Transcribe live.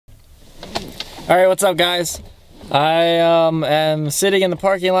Alright, what's up guys? I am sitting in the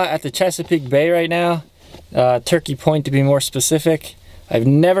parking lot at the Chesapeake Bay right now. Turkey Point to be more specific. I've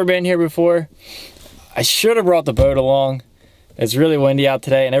never been here before. I should have brought the boat along. It's really windy out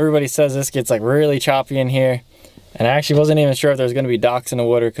today and everybody says this gets like really choppy in here. And I actually wasn't even sure if there's going to be docks in the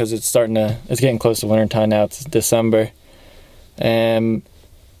water because it's getting close to winter time now. It's December. And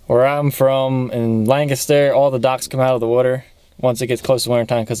where I'm from in Lancaster, all the docks come out of the water once it gets close to winter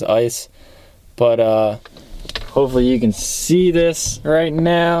time because of ice. But hopefully you can see this right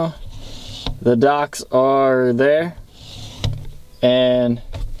now. The docks are there and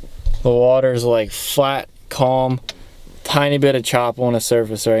the water's like flat, calm, tiny bit of chop on the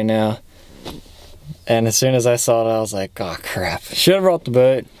surface right now. And as soon as I saw it, I was like, oh crap, should have brought the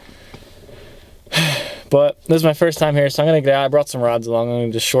boat. But this is my first time here, so I'm gonna get out. I brought some rods along. I'm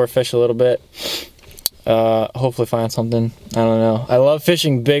gonna just shore fish a little bit. Hopefully find something. I don't know. I love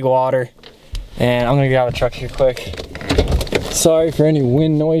fishing big water. And I'm gonna get out of the truck here quick. Sorry for any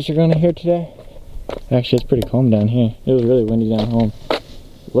wind noise you're gonna hear today. Actually, it's pretty calm down here. It was really windy down home.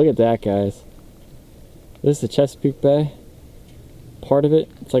 Look at that, guys. This is the Chesapeake Bay. Part of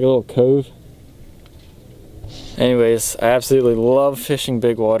it, it's like a little cove. Anyways, I absolutely love fishing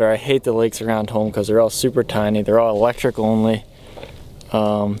big water. I hate the lakes around home because they're all super tiny. They're all electric only.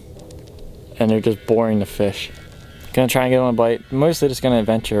 And they're just boring to fish. Gonna try and get on a bite. Mostly just gonna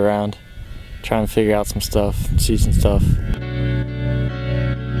adventure around. Try and figure out some stuff, see some stuff.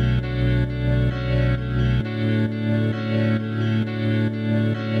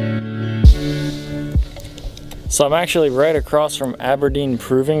 So I'm actually right across from Aberdeen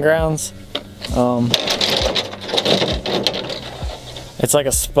Proving Grounds. It's like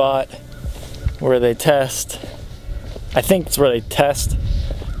a spot where they test, I think it's where they test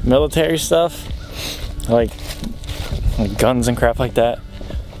military stuff, like guns and crap like that.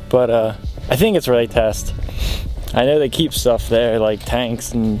 But I think it's where they test. I know they keep stuff there, like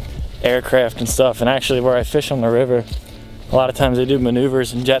tanks and aircraft and stuff. And actually where I fish on the river, a lot of times they do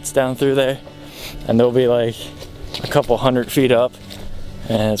maneuvers and jets down through there. And they'll be like a couple 100 feet up.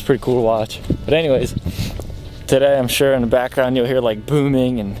 And it's pretty cool to watch. But anyways, today I'm sure in the background you'll hear like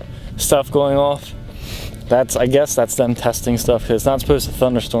booming and stuff going off. I guess that's them testing stuff because it's not supposed to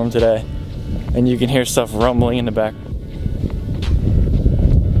thunderstorm today. And you can hear stuff rumbling in the back.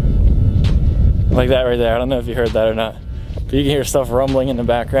 Like that right there. I don't know if you heard that or not. But you can hear stuff rumbling in the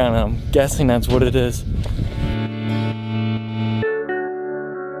background and I'm guessing that's what it is.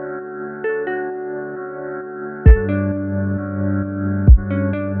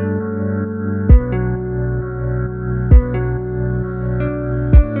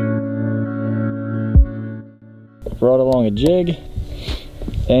 Brought along a jig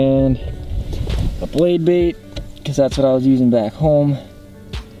and a blade bait because that's what I was using back home.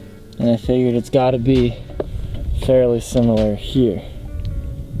 And I figured it's got to be fairly similar here.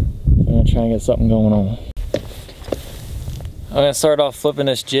 I'm going to try and get something going on. I'm going to start off flipping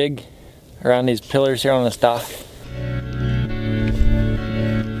this jig around these pillars here on this dock.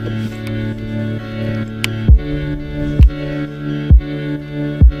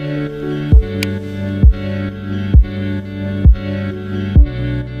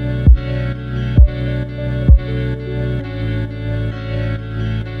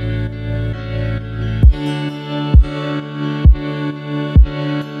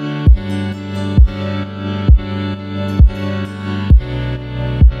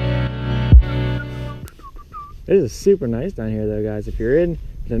 It is super nice down here though, guys. If you're in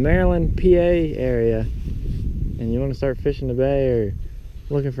the Maryland, PA area and you want to start fishing the bay or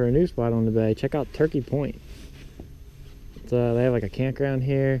looking for a new spot on the bay, check out Turkey Point. They have like a campground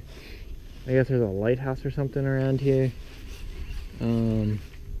here. I guess there's a lighthouse or something around here.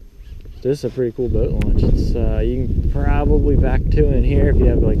 This is a pretty cool boat launch. It's you can probably back two in here if you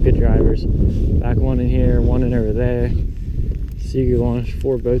have like good drivers. Back one in here, one in over there. So you can launch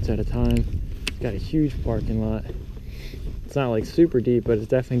 4 boats at a time. Got a huge parking lot. It's not like super deep, but it's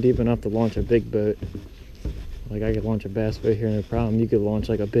definitely deep enough to launch a big boat. Like I could launch a bass boat here, no problem. You could launch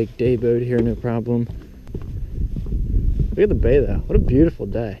like a big day boat here, no problem. Look at the bay though. What a beautiful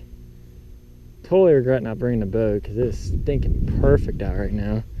day. Totally regret not bringing the boat because it's stinking perfect out right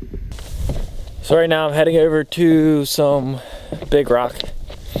now. So right now I'm heading over to some big rock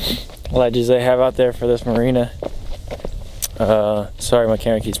ledges they have out there for this marina. Sorry my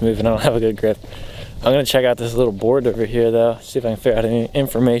camera keeps moving, I don't have a good grip. I'm gonna check out this little board over here though, see if I can figure out any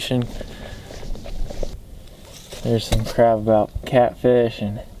information. There's some crap about catfish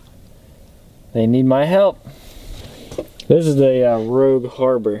and they need my help. This is the Rogue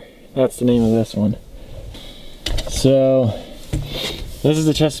Harbor. That's the name of this one. So This is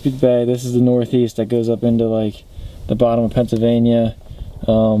the Chesapeake Bay. This is the northeast that goes up into like the bottom of Pennsylvania.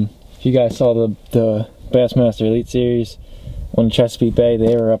 If you guys saw the Bassmaster Elite Series on the Chesapeake Bay,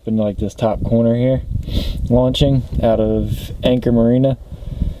 they were up in like this top corner here, launching out of Anchor Marina.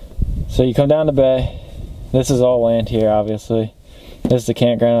 So you come down the bay. This is all land here, obviously. This is the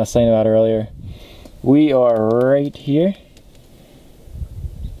campground I was saying about earlier. We are right here.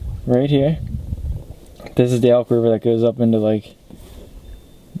 Right here. This is the Elk River that goes up into like,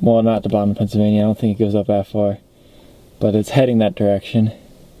 well, not the bottom of Pennsylvania. I don't think it goes up that far, but it's heading that direction.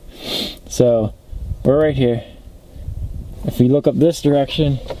 So we're right here. If you look up this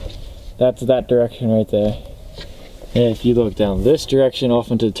direction, that's that direction right there. And if you look down this direction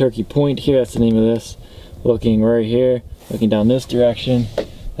off into Turkey Point here, that's the name of this. Looking right here, looking down this direction,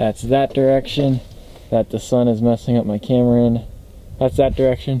 that's that direction that the sun is messing up my camera in. That's that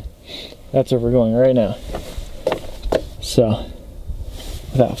direction. That's where we're going right now. So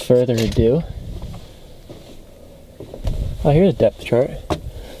without further ado, oh, here's a depth chart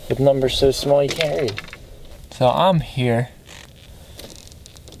with numbers so small you can't read. So I'm here.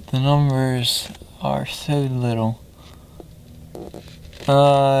 The numbers are so little.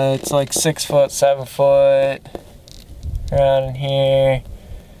 It's like 6 foot, 7 foot around in here,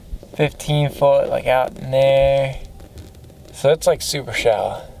 15 foot like out in there. So it's like super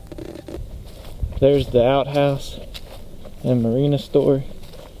shallow. There's the outhouse and marina store.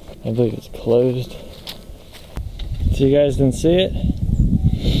 I believe it's closed. So you guys didn't see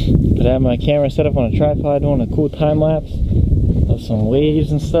it, but I have my camera set up on a tripod doing a cool time lapse of some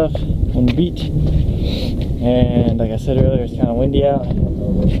waves and stuff on the beach. And like I said earlier, it's kind of windy out,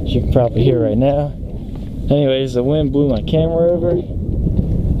 as you can probably hear right now. Anyways, the wind blew my camera over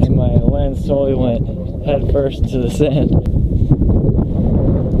and my lens totally went head first into the sand.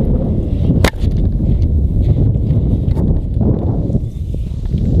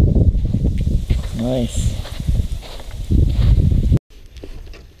 Nice.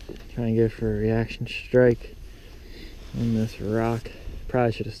 Trying to go for a reaction strike on this rock.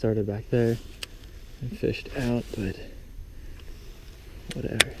 Probably should have started back there and fished out, but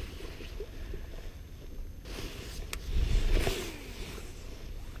whatever.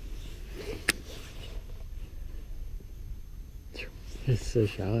 It's so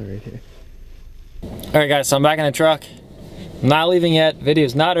shallow right here. Alright guys, so I'm back in the truck. I'm not leaving yet.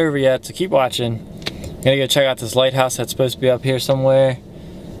 Video's not over yet, so keep watching. I'm gonna go check out this lighthouse that's supposed to be up here somewhere.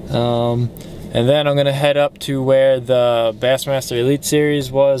 And then I'm gonna head up to where the Bassmaster Elite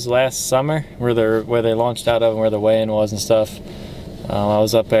Series was last summer, where they launched out of and where the weigh-in was and stuff. I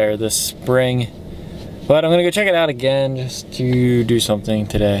was up there this spring, but I'm gonna go check it out again just to do something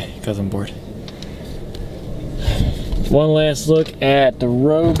today because I'm bored. One last look at the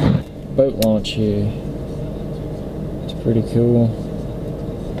Rogue boat launch here. It's pretty cool.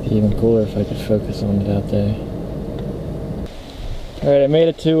 It'd be even cooler if I could focus on it out there. Alright, I made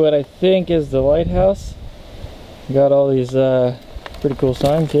it to what I think is the lighthouse. Got all these pretty cool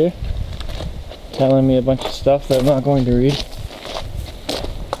signs here telling me a bunch of stuff that I'm not going to read.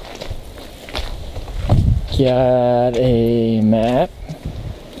 Got a map.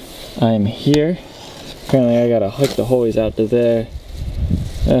 I'm here. Apparently I gotta hook the holies out to there.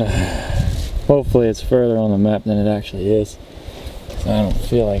 Hopefully it's further on the map than it actually is, so I don't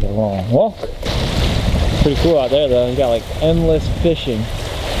feel like a long walk. Pretty cool out there though. You got like endless fishing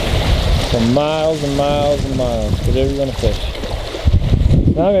for miles and miles and miles, whatever you want to fish.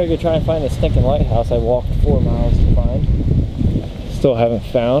 Now I'm gonna go try and find this stinking lighthouse I walked 4 miles to find. Still haven't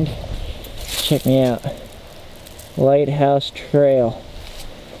found. Check me out. Lighthouse Trail.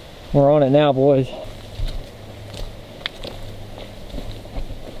 We're on it now, boys.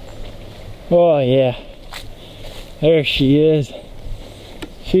 Oh yeah. There she is.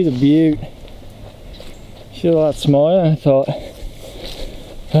 She's a beaut. She's a lot smaller than I thought.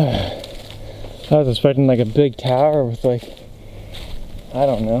 I was expecting like a big tower with like, I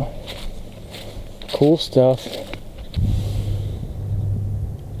don't know, cool stuff.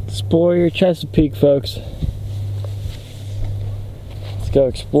 Explore your Chesapeake, folks. Let's go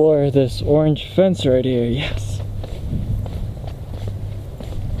explore this orange fence right here. Yes.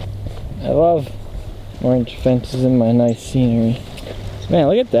 I love orange fences and my nice scenery. Man,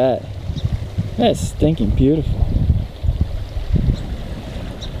 look at that. That's stinking beautiful.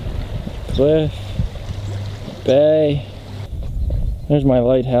 Cliff, bay. There's my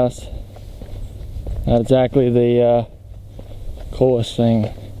lighthouse. Not exactly the coolest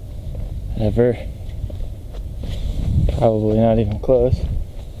thing ever. Probably not even close.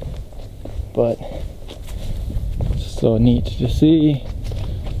 But still neat to see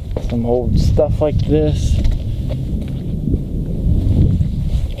some old stuff like this.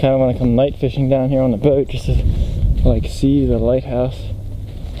 kind of want to come night fishing down here on the boat just to like see the lighthouse.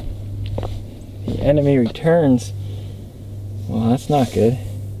 The enemy returns. Well, that's not good.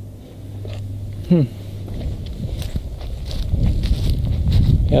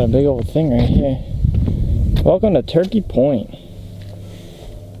 Got a big old thing right here. Welcome to Turkey Point.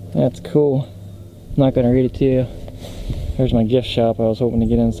 That's cool. I'm not gonna read it to you. There's my gift shop. I was hoping to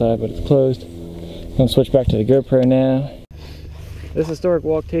get inside, but it's closed. I'm gonna switch back to the GoPro now. This historic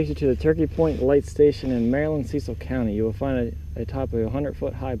walk takes you to the Turkey Point Light Station in Maryland, Cecil County. You will find a top of a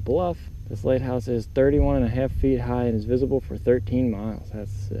 100-foot high bluff. This lighthouse is 31.5 feet high and is visible for 13 miles. That's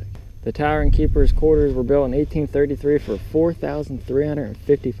sick. The tower and keeper's quarters were built in 1833 for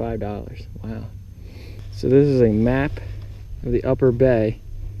 $4,355. Wow. So this is a map of the Upper Bay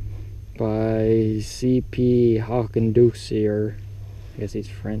by C.P. Hawkindusey, or I guess he's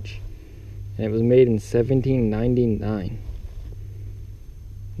French. And it was made in 1799.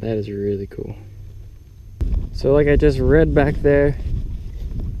 That is really cool. So like I just read back there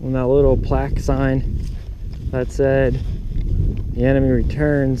on that little plaque sign that said the enemy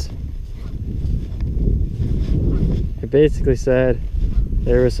returns, it basically said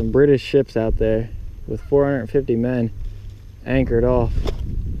there were some British ships out there with 450 men anchored off,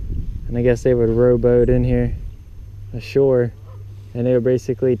 and I guess they would rowboat in here ashore, and they were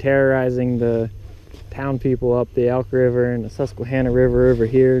basically terrorizing the town people up the Elk River and the Susquehanna River over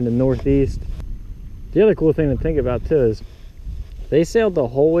here in the northeast. The other cool thing to think about too is they sailed the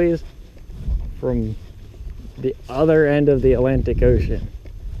whole ways from the other end of the Atlantic Ocean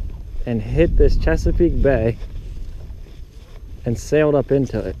and hit this Chesapeake Bay and sailed up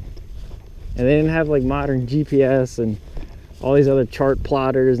into it. And they didn't have like modern GPS and all these other chart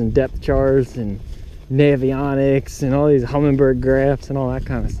plotters and depth charts and navionics and all these Hummingbird graphs and all that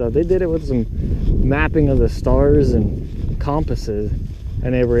kind of stuff. They did it with some mapping of the stars and compasses,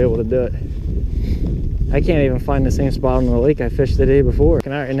 and they were able to do it. I can't even find the same spot on the lake I fished the day before.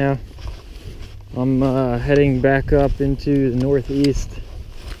 All right, now I'm heading back up into the northeast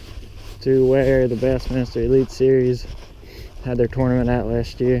to where the Bassmaster Elite Series had their tournament at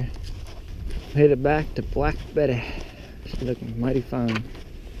last year. Made it back to Black Betty. She's looking mighty fine.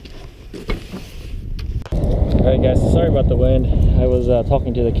 Alright guys, sorry about the wind. I was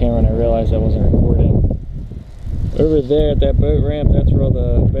talking to the camera and I realized I wasn't recording. Over there at that boat ramp, that's where all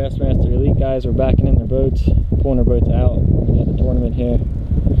the Bassmaster Elite guys were backing in their boats, pulling their boats out. We had a tournament here.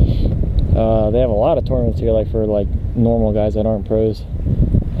 They have a lot of tournaments here, like for like normal guys that aren't pros.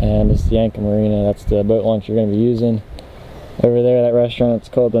 And it's the Yanka Marina. That's the boat launch you're going to be using. Over there, that restaurant, it's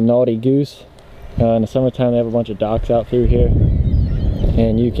called the Naughty Goose. In the summertime, they have a bunch of docks out through here,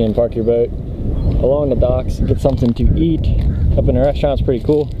 and you can park your boat along the docks and get something to eat. Up in the restaurant's pretty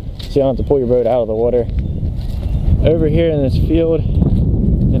cool, so you don't have to pull your boat out of the water. Over here in this field,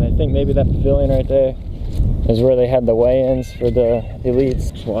 and I think maybe that pavilion right there is where they had the weigh-ins for the elites.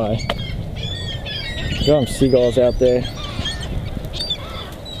 That's why. Got some seagulls out there.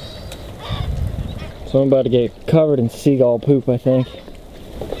 So I'm about to get covered in seagull poop, I think.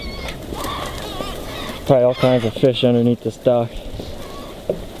 Probably all kinds of fish underneath this dock.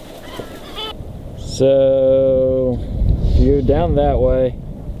 So you're down that way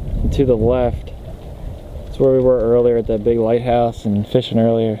and to the left. That's where we were earlier at that big lighthouse and fishing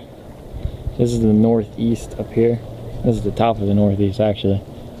earlier. This is the northeast up here. This is the top of the northeast actually.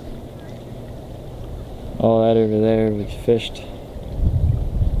 All that over there we fished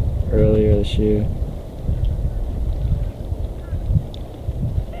earlier this year.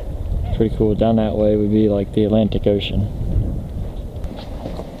 Pretty cool. Down that way would be like the Atlantic Ocean.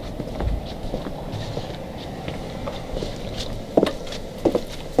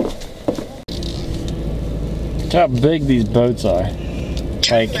 Look how big these boats are.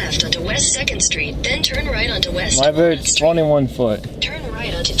 Turn left onto West 2nd Street, then turn right onto West. My boat's 21 foot. Turn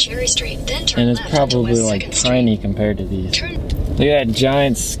right onto Cherry Street, then turn and it's left onto probably West like 2nd tiny Street. compared to these. Look at that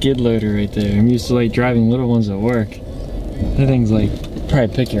giant skid loader right there. I'm used to like driving little ones at work. That thing's like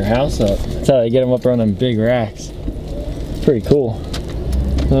probably pick your house up. That's how they get them up around them big racks. It's pretty cool. I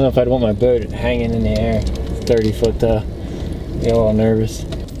don't know if I'd want my boat hanging in the air. It's 30 foot though. Get a little nervous.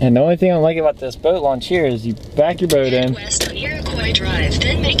 And the only thing I like about this boat launch here is you back your boat in, West on Iroquois Drive,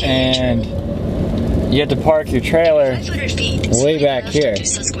 then make and you have to park your trailer way back here.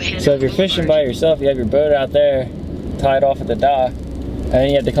 So if you're fishing by yourself, you have your boat out there tied off at the dock, and then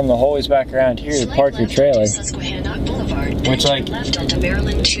you have to come the whole ways back around here to park your trailer. Which, like, left onto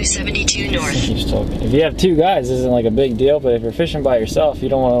Maryland 272 North. If you have two guys, this isn't like a big deal, but if you're fishing by yourself, you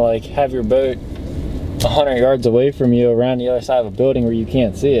don't want to like have your boat 100 yards away from you around the other side of a building where you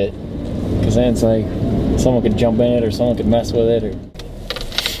can't see it, because then it's like someone could jump in it or someone could mess with it. Or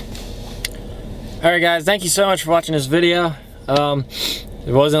Alright guys, thank you so much for watching this video. It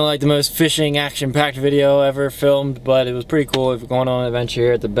wasn't like the most fishing action-packed video ever filmed, but it was pretty cool. If we're going on an adventure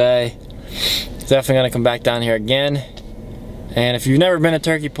here at the bay, definitely gonna come back down here again. And if you've never been to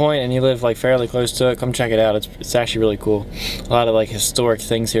Turkey Point and you live like fairly close to it, come check it out. It's actually really cool. A lot of like historic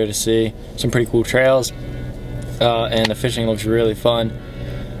things here to see. Some pretty cool trails, and the fishing looks really fun.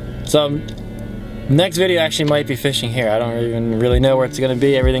 So next video actually might be fishing here. I don't even really know where it's gonna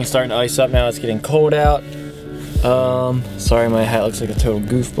be. Everything's starting to ice up now. It's getting cold out. Sorry my hat looks like a total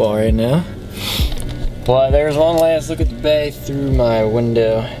goofball right now. But there's one last look at the bay through my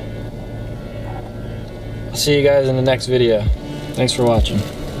window. I'll see you guys in the next video. Thanks for watching.